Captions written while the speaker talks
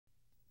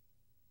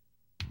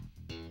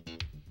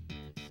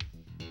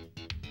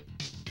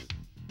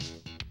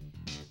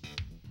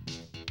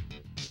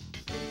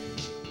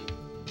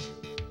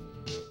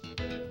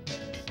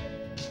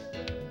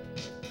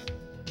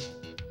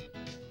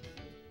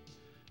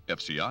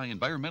FCI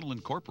Environmental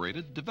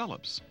Incorporated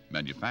develops,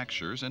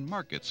 manufactures, and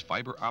markets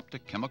fiber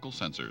optic chemical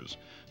sensors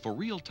for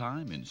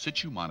real-time in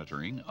situ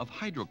monitoring of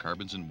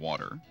hydrocarbons in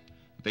water,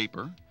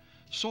 vapor,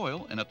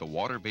 soil, and at the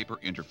water-vapor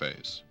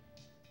interface.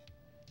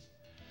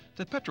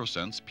 The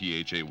PetroSense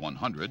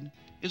PHA-100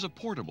 is a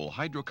portable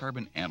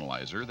hydrocarbon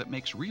analyzer that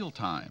makes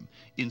real-time,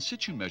 in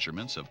situ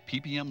measurements of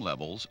ppm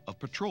levels of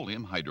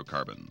petroleum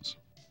hydrocarbons.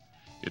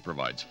 It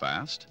provides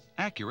fast,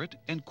 accurate,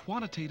 and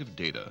quantitative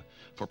data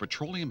for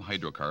petroleum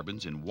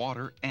hydrocarbons in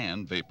water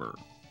and vapor,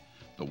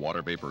 the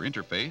water-vapor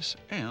interface,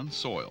 and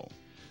soil.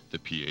 The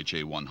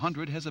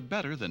PHA-100 has a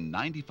better than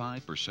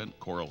 95%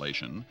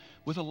 correlation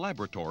with a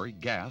laboratory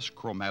gas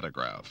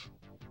chromatograph.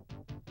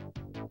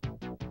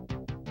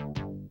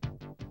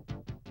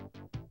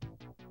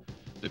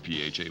 The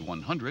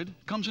PHA-100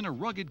 comes in a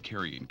rugged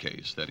carrying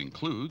case that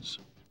includes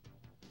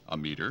a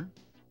meter,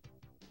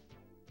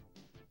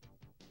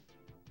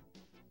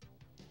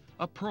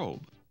 a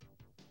probe,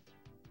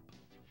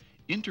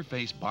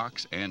 interface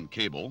box and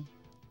cable,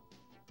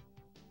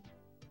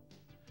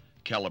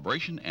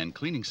 calibration and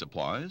cleaning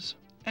supplies,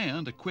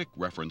 and a quick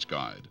reference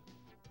guide.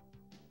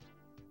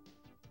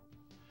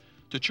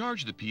 To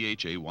charge the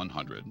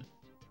PHA-100,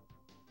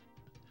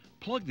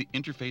 plug the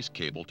interface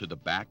cable to the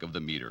back of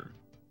the meter,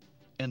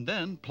 and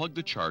then plug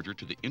the charger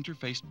to the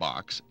interface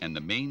box and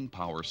the main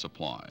power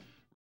supply.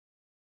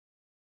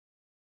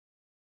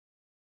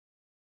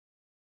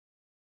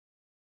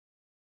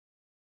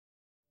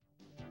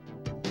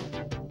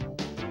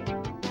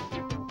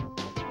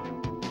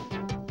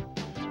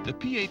 The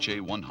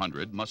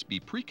PHA-100 must be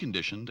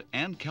preconditioned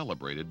and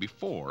calibrated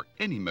before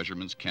any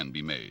measurements can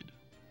be made.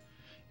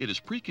 It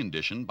is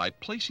preconditioned by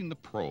placing the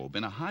probe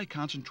in a high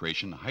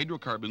concentration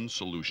hydrocarbon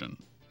solution.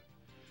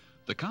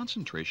 The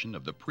concentration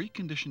of the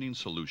preconditioning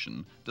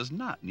solution does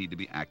not need to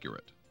be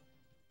accurate.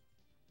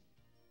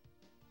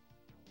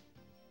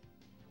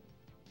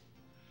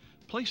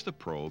 Place the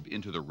probe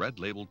into the red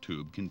labeled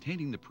tube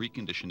containing the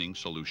preconditioning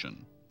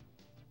solution.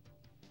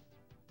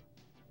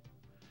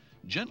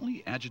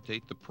 Gently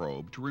agitate the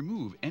probe to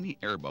remove any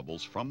air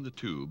bubbles from the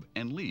tube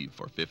and leave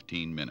for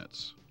 15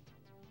 minutes.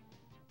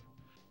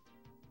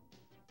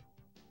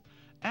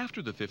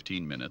 After the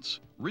 15 minutes,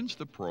 rinse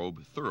the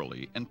probe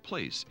thoroughly and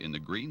place in the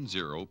green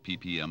 0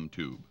 ppm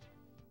tube.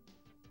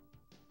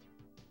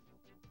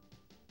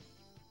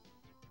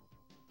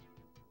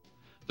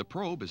 The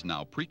probe is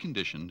now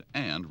preconditioned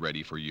and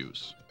ready for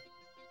use.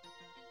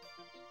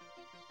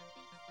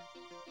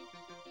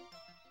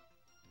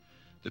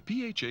 The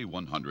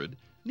PHA-100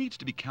 needs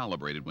to be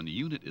calibrated when the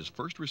unit is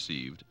first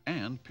received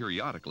and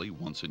periodically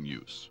once in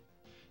use.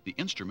 The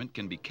instrument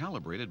can be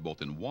calibrated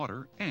both in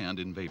water and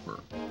in vapor.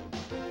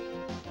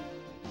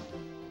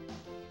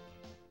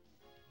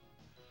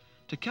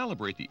 To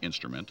calibrate the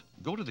instrument,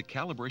 go to the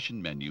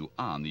calibration menu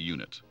on the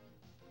unit.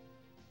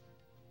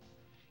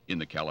 In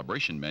the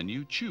calibration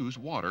menu, choose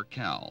Water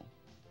Cal.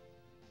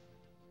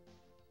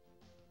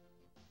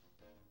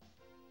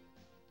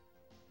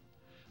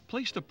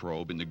 Place the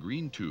probe in the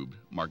green tube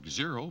marked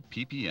 0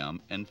 ppm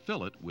and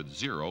fill it with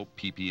 0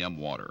 ppm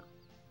water.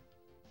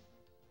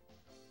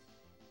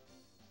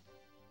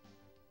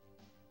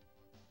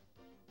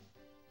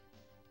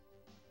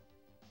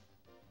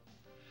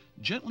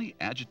 Gently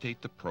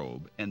agitate the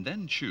probe and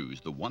then choose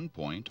the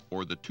 1-point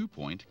or the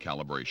 2-point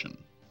calibration.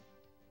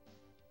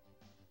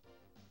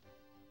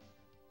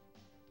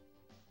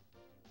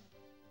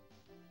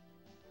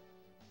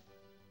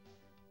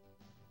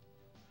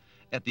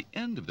 At the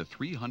end of the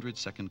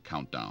 300-second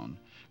countdown,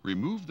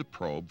 remove the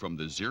probe from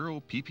the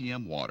 0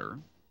 ppm water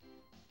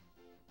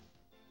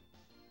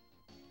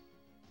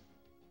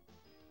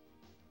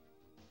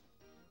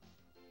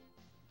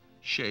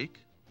shake,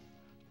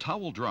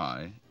 towel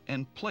dry,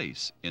 and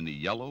place in the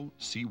yellow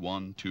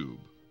C1 tube.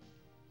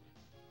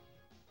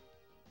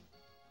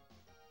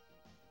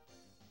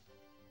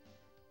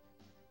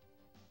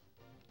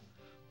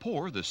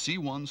 Pour the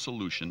C1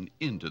 solution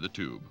into the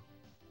tube.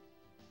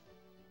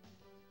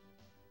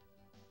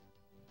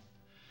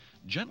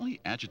 Gently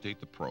agitate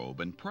the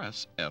probe and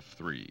press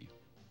F3.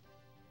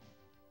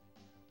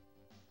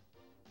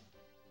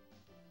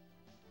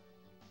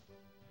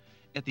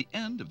 At the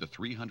end of the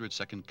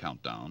 300-second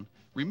countdown,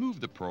 remove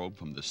the probe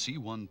from the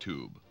C1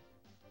 tube.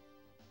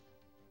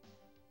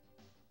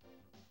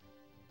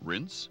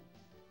 Rinse,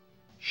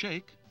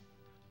 shake,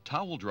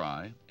 towel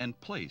dry, and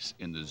place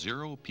in the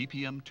 0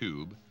 ppm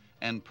tube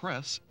and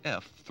press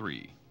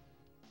F3.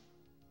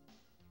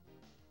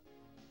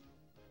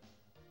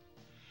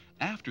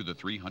 After the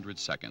 300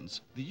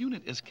 seconds, the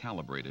unit is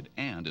calibrated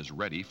and is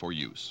ready for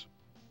use.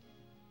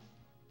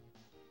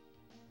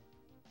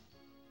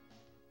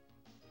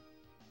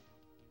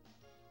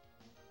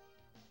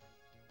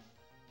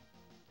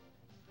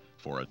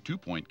 For a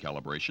 2-point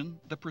calibration,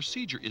 the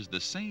procedure is the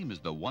same as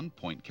the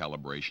 1-point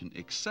calibration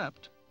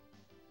except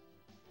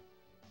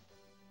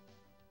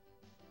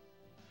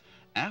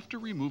after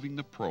removing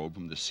the probe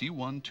from the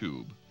C1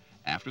 tube,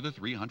 after the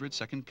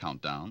 300-second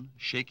countdown,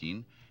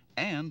 shaking,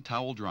 and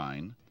towel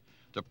drying,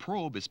 the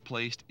probe is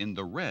placed in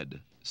the red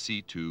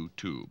C2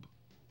 tube.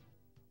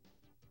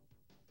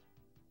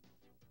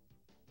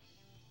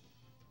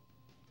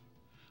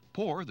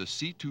 Pour the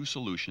C2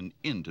 solution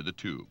into the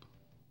tube.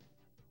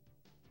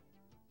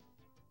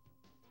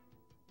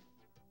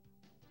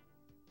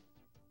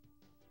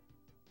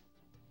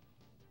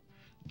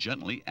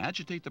 Gently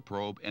agitate the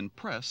probe and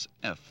press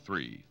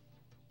F3.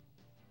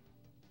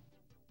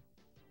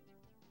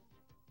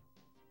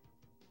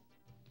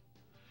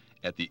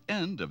 At the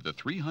end of the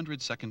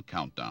 300-second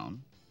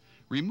countdown,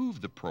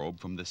 remove the probe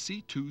from the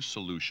C2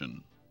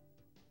 solution.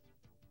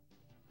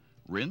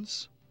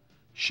 Rinse,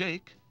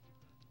 shake,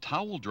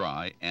 towel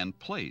dry, and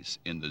place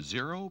in the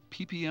 0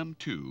 ppm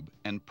tube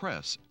and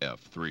press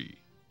F3.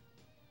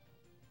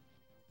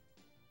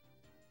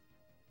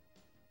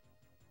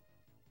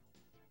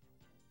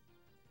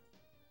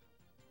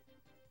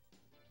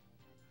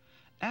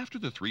 After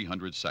the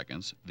 300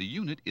 seconds, the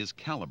unit is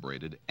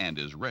calibrated and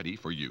is ready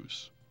for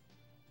use.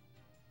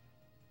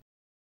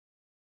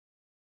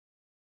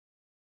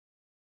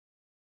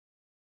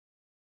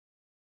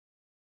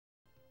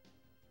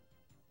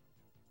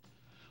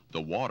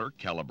 The water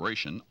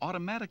calibration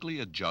automatically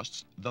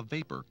adjusts the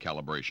vapor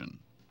calibration.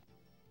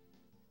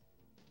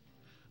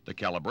 The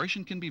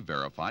calibration can be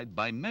verified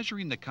by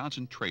measuring the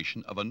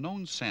concentration of a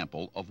known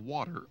sample of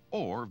water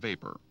or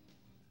vapor.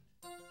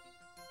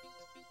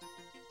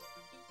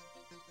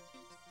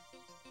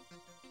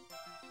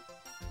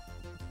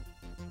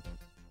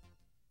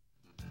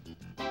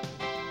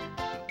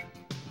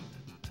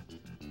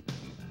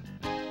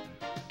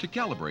 To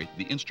calibrate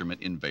the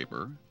instrument in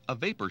vapor, a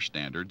vapor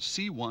standard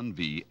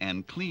C1V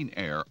and clean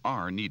air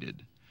are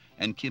needed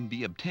and can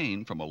be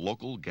obtained from a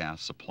local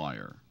gas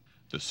supplier.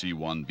 The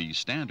C1V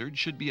standard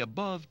should be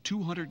above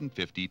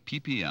 250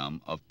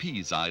 ppm of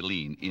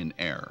p-xylene in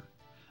air.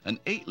 An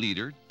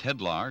 8-liter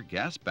Tedlar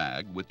gas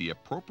bag with the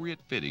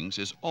appropriate fittings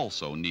is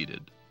also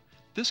needed.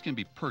 This can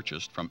be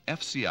purchased from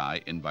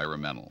FCI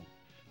Environmental.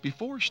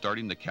 Before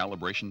starting the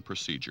calibration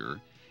procedure,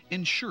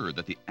 ensure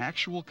that the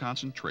actual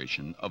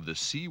concentration of the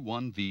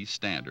C1V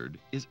standard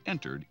is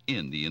entered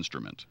in the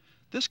instrument.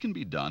 This can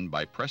be done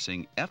by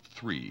pressing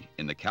F3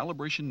 in the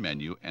calibration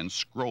menu and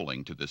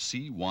scrolling to the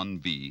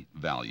C1V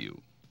value.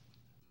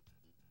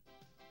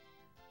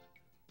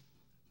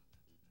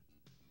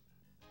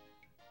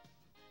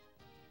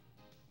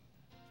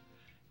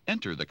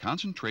 Enter the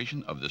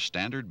concentration of the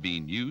standard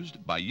being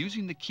used by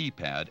using the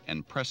keypad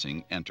and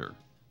pressing Enter.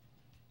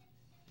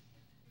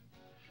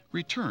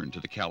 Return to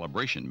the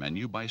calibration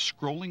menu by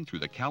scrolling through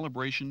the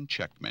calibration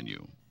check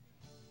menu.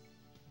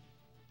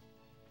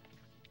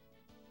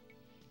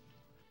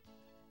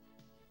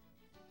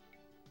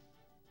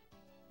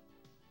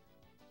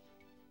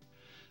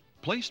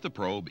 Place the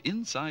probe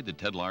inside the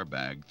Tedlar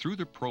bag through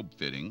the probe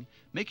fitting,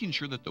 making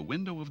sure that the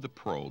window of the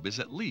probe is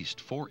at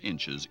least 4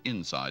 inches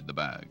inside the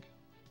bag.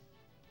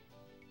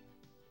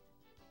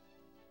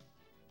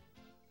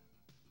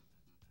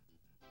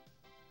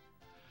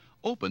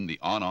 Open the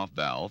on-off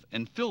valve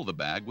and fill the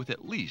bag with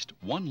at least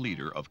 1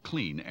 liter of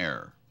clean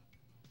air.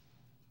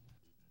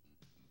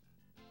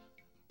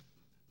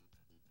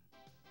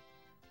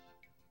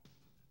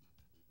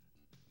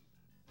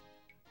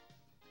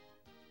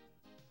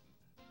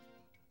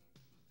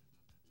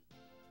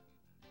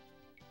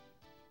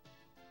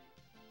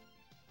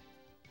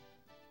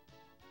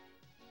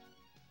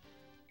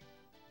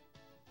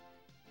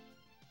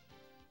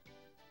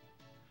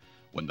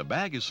 When the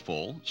bag is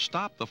full,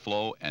 stop the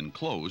flow and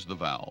close the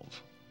valve.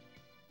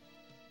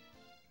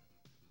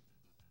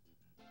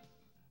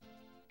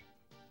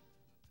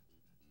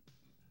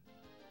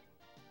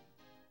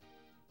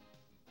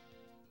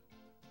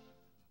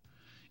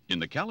 In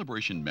the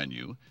calibration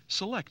menu,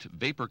 select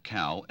Vapor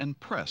Cal and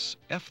press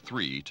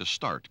F3 to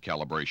start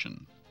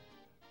calibration.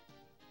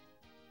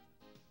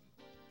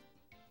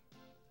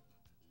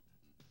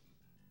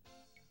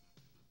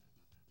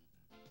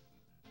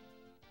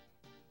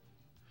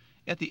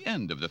 At the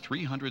end of the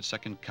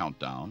 300-second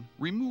countdown,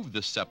 remove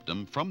the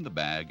septum from the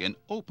bag and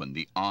open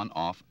the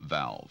on-off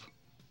valve.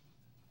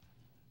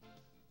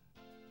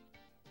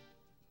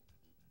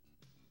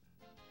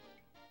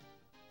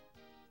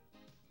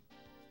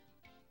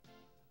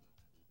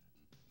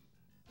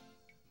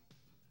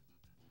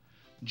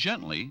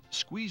 Gently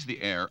squeeze the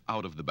air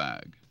out of the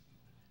bag.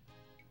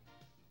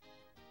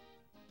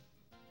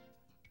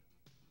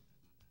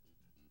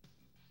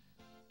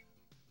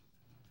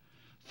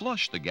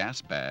 Flush the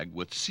gas bag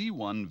with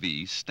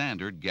C1V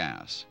standard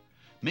gas,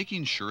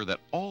 making sure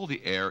that all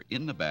the air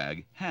in the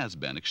bag has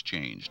been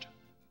exchanged.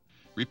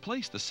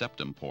 Replace the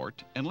septum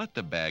port and let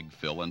the bag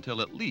fill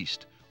until at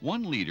least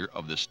 1 liter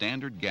of the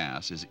standard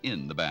gas is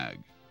in the bag.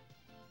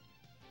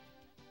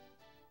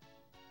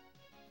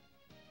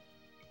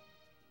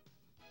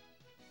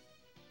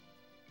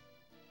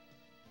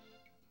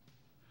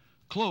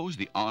 Close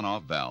the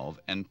on-off valve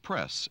and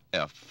press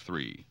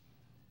F3.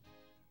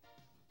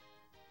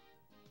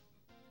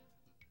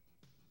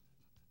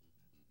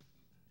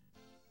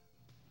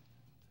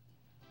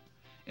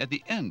 At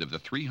the end of the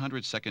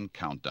 300-second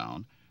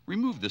countdown,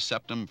 remove the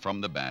septum from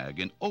the bag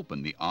and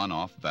open the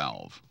on-off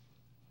valve.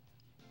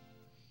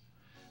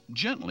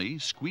 Gently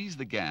squeeze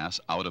the gas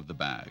out of the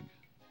bag.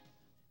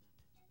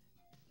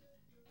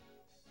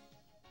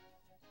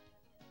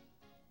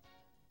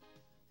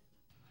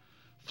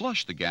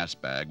 Flush the gas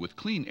bag with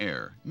clean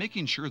air,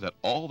 making sure that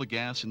all the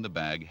gas in the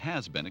bag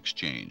has been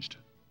exchanged.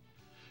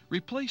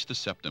 Replace the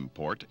septum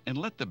port and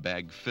let the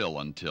bag fill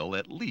until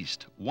at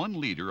least 1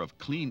 liter of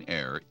clean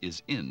air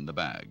is in the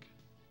bag.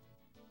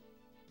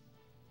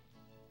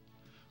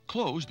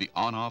 Close the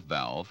on-off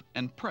valve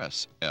and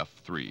press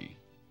F3.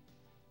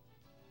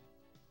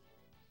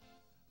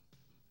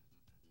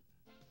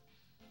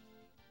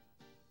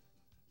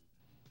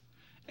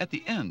 At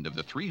the end of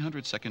the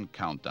 300-second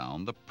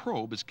countdown, the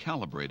probe is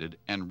calibrated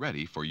and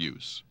ready for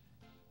use.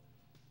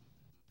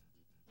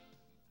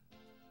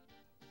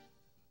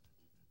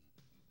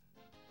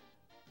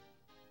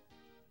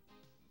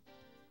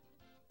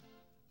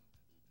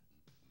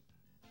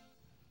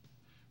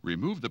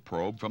 Remove the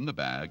probe from the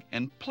bag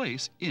and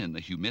place in the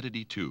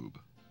humidity tube.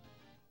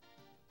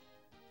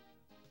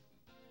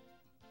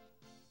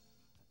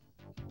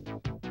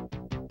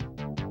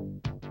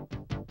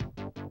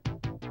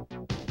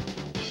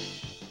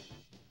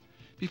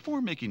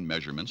 Before making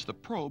measurements, the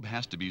probe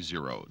has to be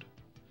zeroed.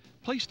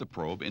 Place the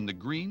probe in the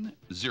green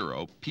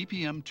 0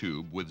 ppm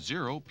tube with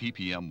 0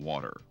 ppm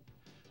water.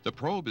 The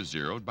probe is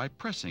zeroed by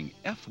pressing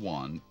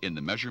F1 in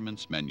the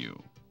measurements menu.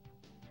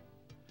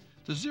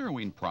 The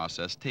zeroing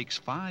process takes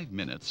 5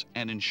 minutes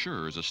and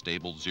ensures a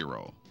stable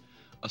zero.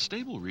 A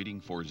stable reading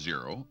for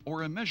 0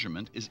 or a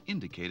measurement is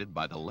indicated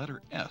by the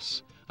letter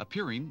S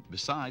appearing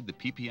beside the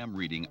ppm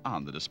reading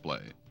on the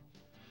display.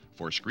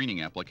 For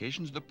screening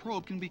applications, the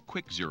probe can be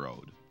quick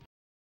zeroed.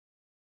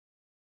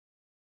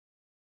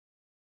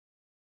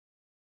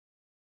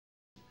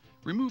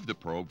 Remove the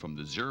probe from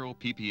the 0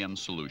 ppm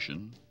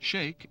solution,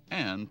 shake,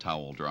 and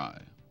towel dry.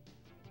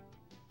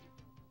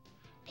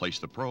 Place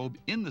the probe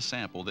in the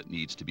sample that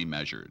needs to be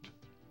measured.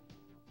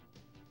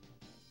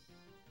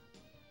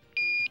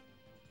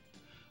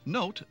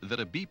 Note that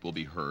a beep will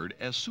be heard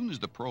as soon as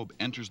the probe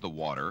enters the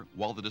water,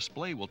 while the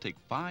display will take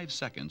 5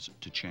 seconds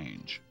to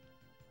change.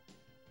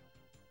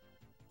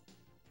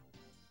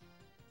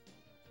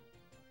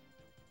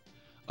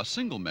 A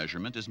single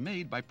measurement is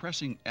made by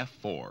pressing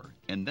F4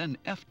 and then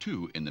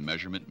F2 in the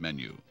measurement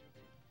menu.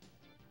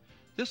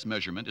 This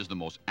measurement is the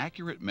most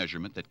accurate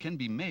measurement that can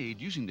be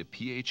made using the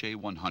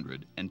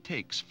PHA-100 and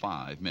takes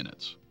 5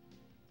 minutes.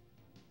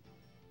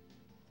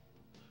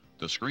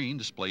 The screen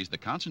displays the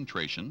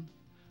concentration,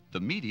 the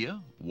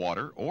media,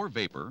 water or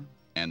vapor,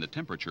 and the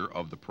temperature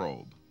of the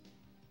probe.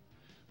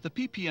 The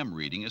ppm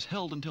reading is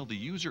held until the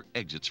user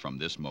exits from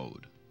this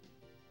mode.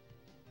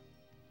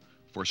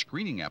 For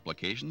screening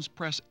applications,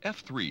 press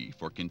F3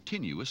 for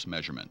continuous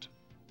measurement.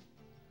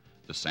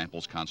 The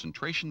sample's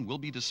concentration will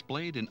be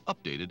displayed and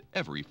updated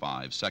every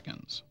 5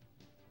 seconds.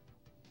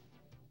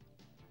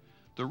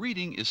 The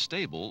reading is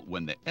stable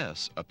when the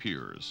S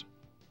appears.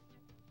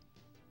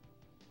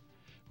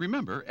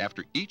 Remember,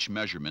 after each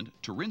measurement,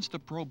 to rinse the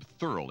probe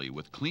thoroughly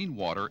with clean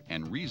water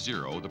and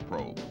re-zero the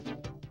probe.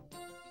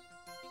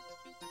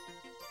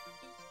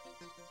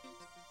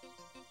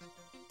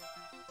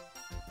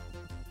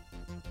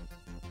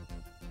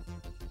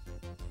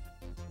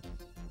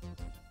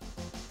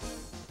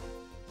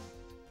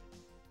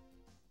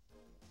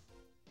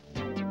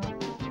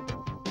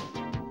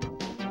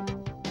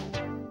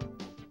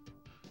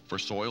 For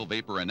soil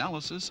vapor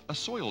analysis, a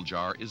soil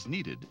jar is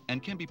needed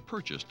and can be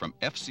purchased from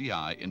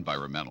FCI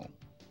Environmental.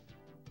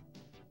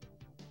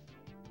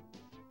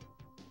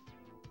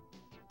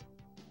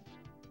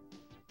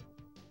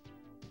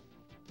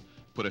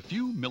 Put a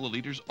few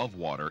milliliters of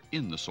water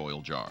in the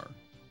soil jar.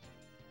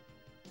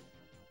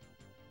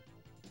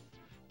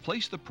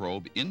 Place the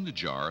probe in the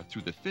jar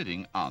through the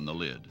fitting on the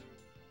lid.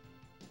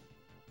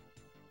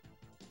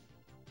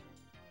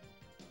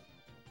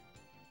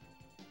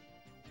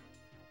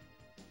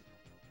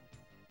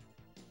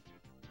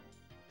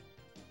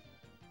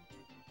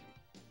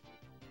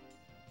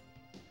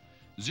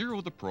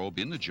 Zero the probe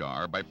in the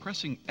jar by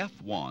pressing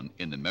F1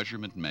 in the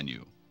measurement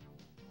menu.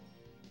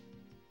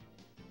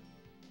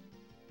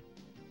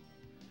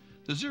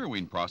 The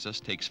zeroing process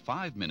takes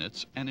 5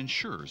 minutes and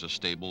ensures a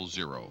stable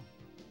zero.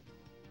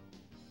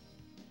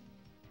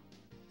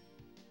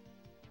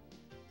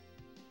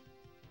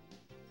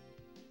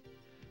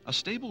 A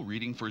stable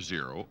reading for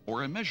 0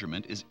 or a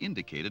measurement is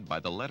indicated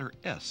by the letter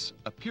S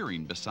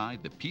appearing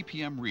beside the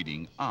ppm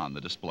reading on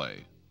the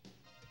display.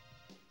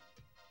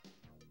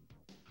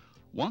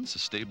 Once a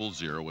stable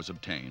 0 is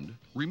obtained,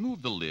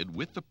 remove the lid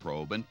with the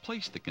probe and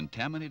place the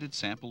contaminated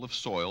sample of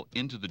soil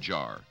into the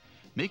jar,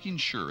 making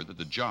sure that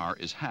the jar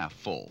is half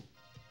full.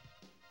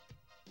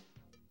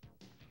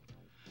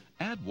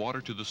 Add water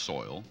to the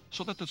soil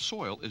so that the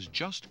soil is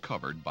just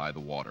covered by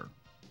the water.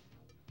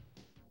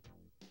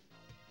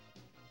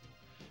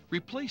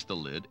 Replace the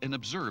lid and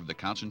observe the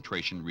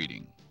concentration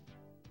reading.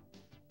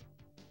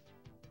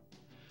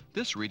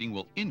 This reading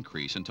will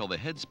increase until the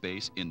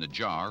headspace in the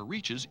jar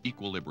reaches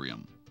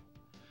equilibrium.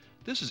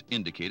 This is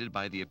indicated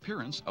by the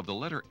appearance of the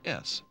letter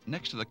S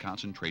next to the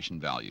concentration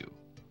value.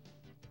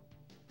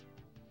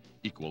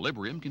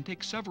 Equilibrium can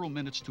take several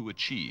minutes to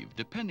achieve,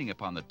 depending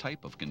upon the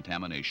type of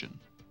contamination.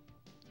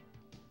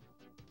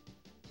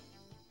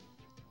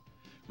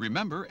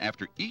 Remember,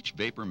 after each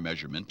vapor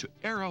measurement, to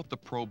air out the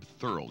probe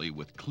thoroughly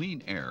with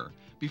clean air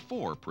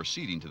before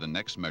proceeding to the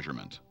next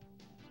measurement.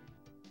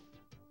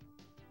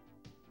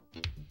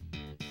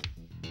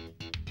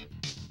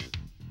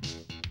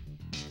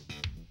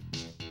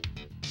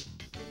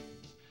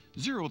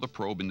 Zero the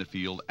probe in the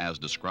field as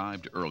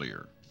described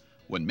earlier.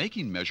 When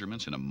making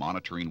measurements in a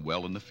monitoring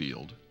well in the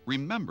field,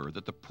 remember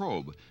that the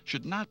probe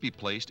should not be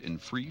placed in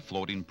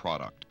free-floating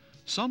product.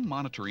 Some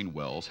monitoring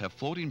wells have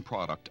floating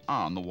product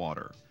on the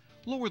water.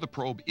 Lower the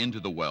probe into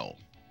the well.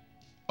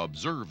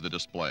 Observe the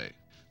display.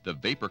 The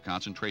vapor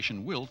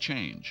concentration will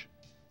change.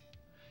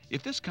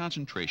 If this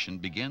concentration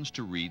begins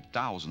to read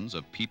thousands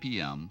of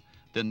ppm,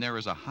 then there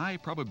is a high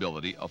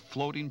probability of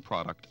floating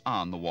product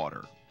on the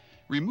water.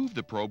 Remove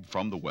the probe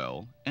from the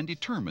well and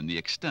determine the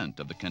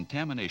extent of the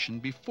contamination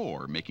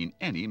before making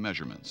any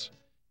measurements.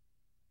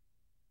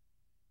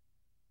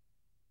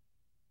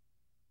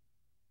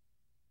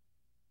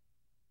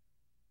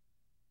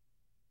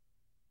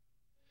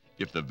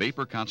 If the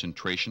vapor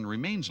concentration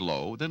remains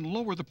low, then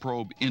lower the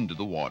probe into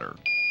the water.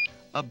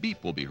 A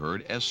beep will be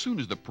heard as soon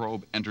as the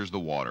probe enters the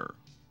water.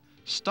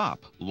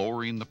 Stop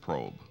lowering the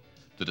probe.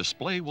 The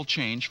display will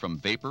change from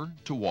vapor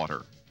to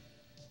water.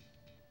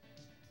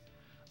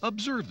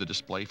 Observe the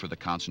display for the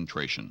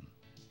concentration.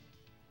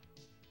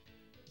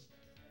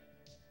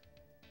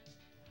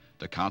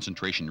 The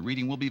concentration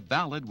reading will be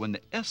valid when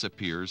the S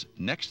appears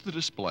next to the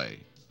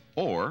display,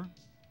 or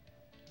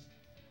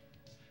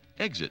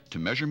exit to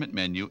Measurement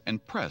menu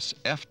and press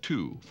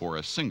F2 for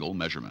a single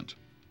measurement.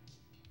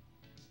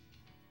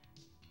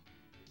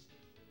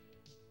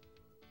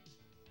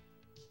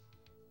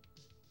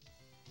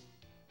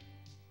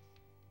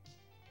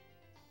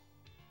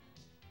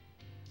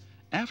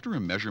 After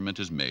a measurement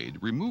is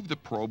made, remove the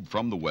probe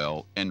from the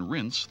well and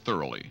rinse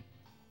thoroughly.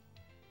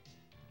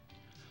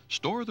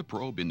 Store the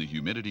probe in the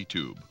humidity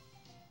tube.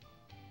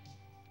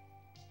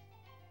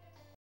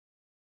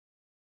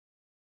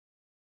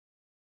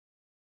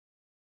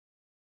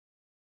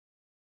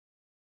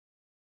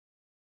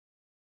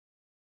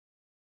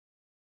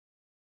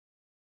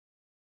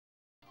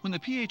 When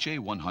the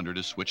PHA-100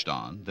 is switched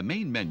on, the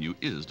main menu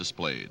is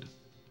displayed.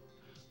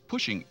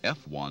 Pushing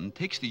F1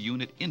 takes the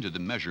unit into the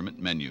measurement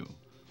menu.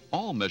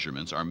 All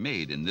measurements are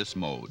made in this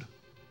mode.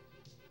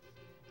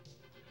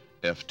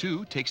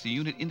 F2 takes the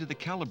unit into the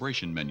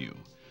calibration menu,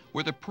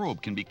 where the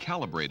probe can be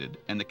calibrated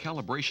and the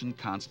calibration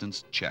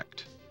constants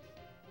checked.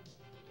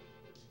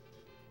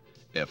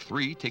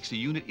 F3 takes the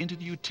unit into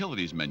the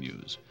utilities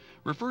menus.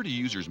 Refer to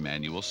User's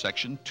Manual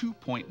section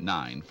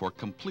 2.9 for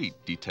complete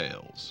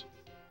details.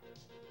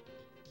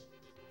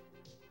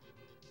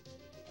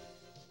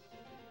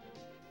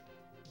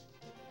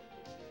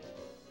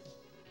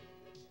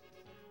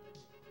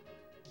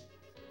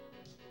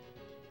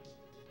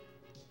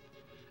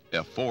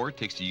 F4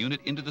 takes the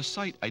unit into the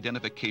Site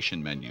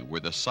Identification menu,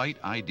 where the Site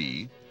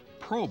ID,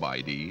 Probe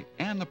ID,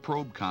 and the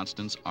probe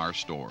constants are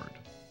stored.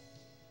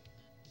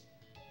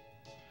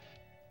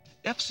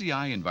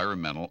 FCI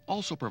Environmental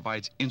also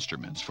provides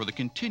instruments for the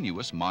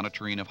continuous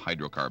monitoring of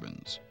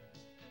hydrocarbons.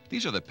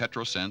 These are the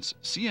PetroSense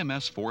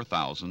CMS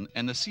 4000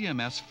 and the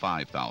CMS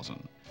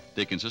 5000.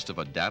 They consist of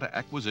a data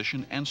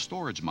acquisition and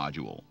storage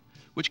module,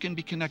 which can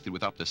be connected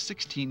with up to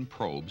 16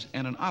 probes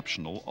and an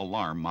optional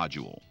alarm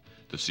module.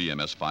 The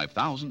CMS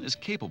 5000 is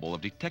capable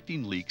of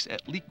detecting leaks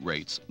at leak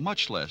rates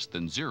much less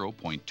than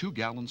 0.2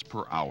 gallons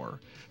per hour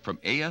from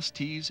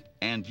ASTs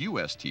and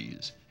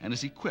USTs and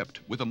is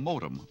equipped with a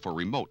modem for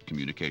remote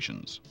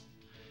communications.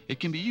 It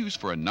can be used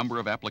for a number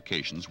of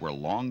applications where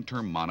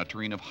long-term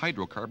monitoring of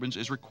hydrocarbons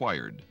is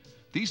required.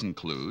 These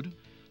include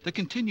the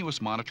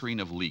continuous monitoring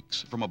of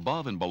leaks from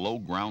above and below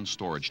ground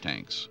storage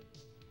tanks,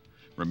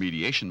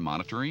 remediation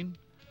monitoring,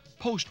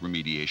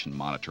 post-remediation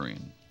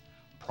monitoring,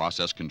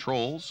 process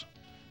controls,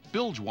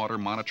 bilge water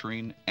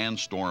monitoring, and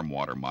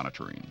stormwater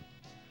monitoring.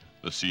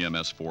 The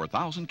CMS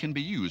 4000 can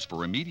be used for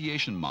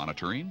remediation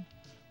monitoring,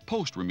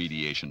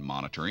 post-remediation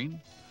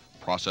monitoring,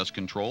 process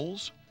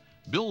controls,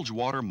 bilge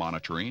water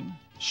monitoring,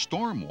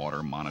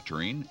 stormwater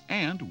monitoring,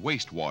 and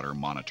wastewater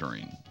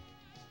monitoring.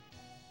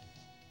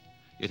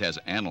 It has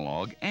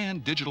analog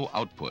and digital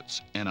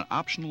outputs and an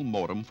optional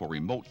modem for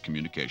remote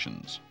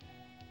communications.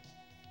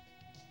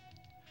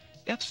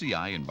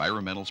 FCI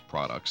Environmental's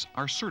products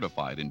are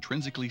certified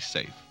intrinsically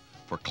safe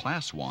for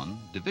Class 1,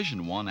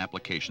 Division 1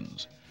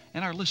 applications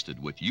and are listed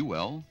with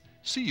UL,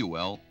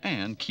 CUL,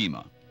 and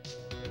KEMA.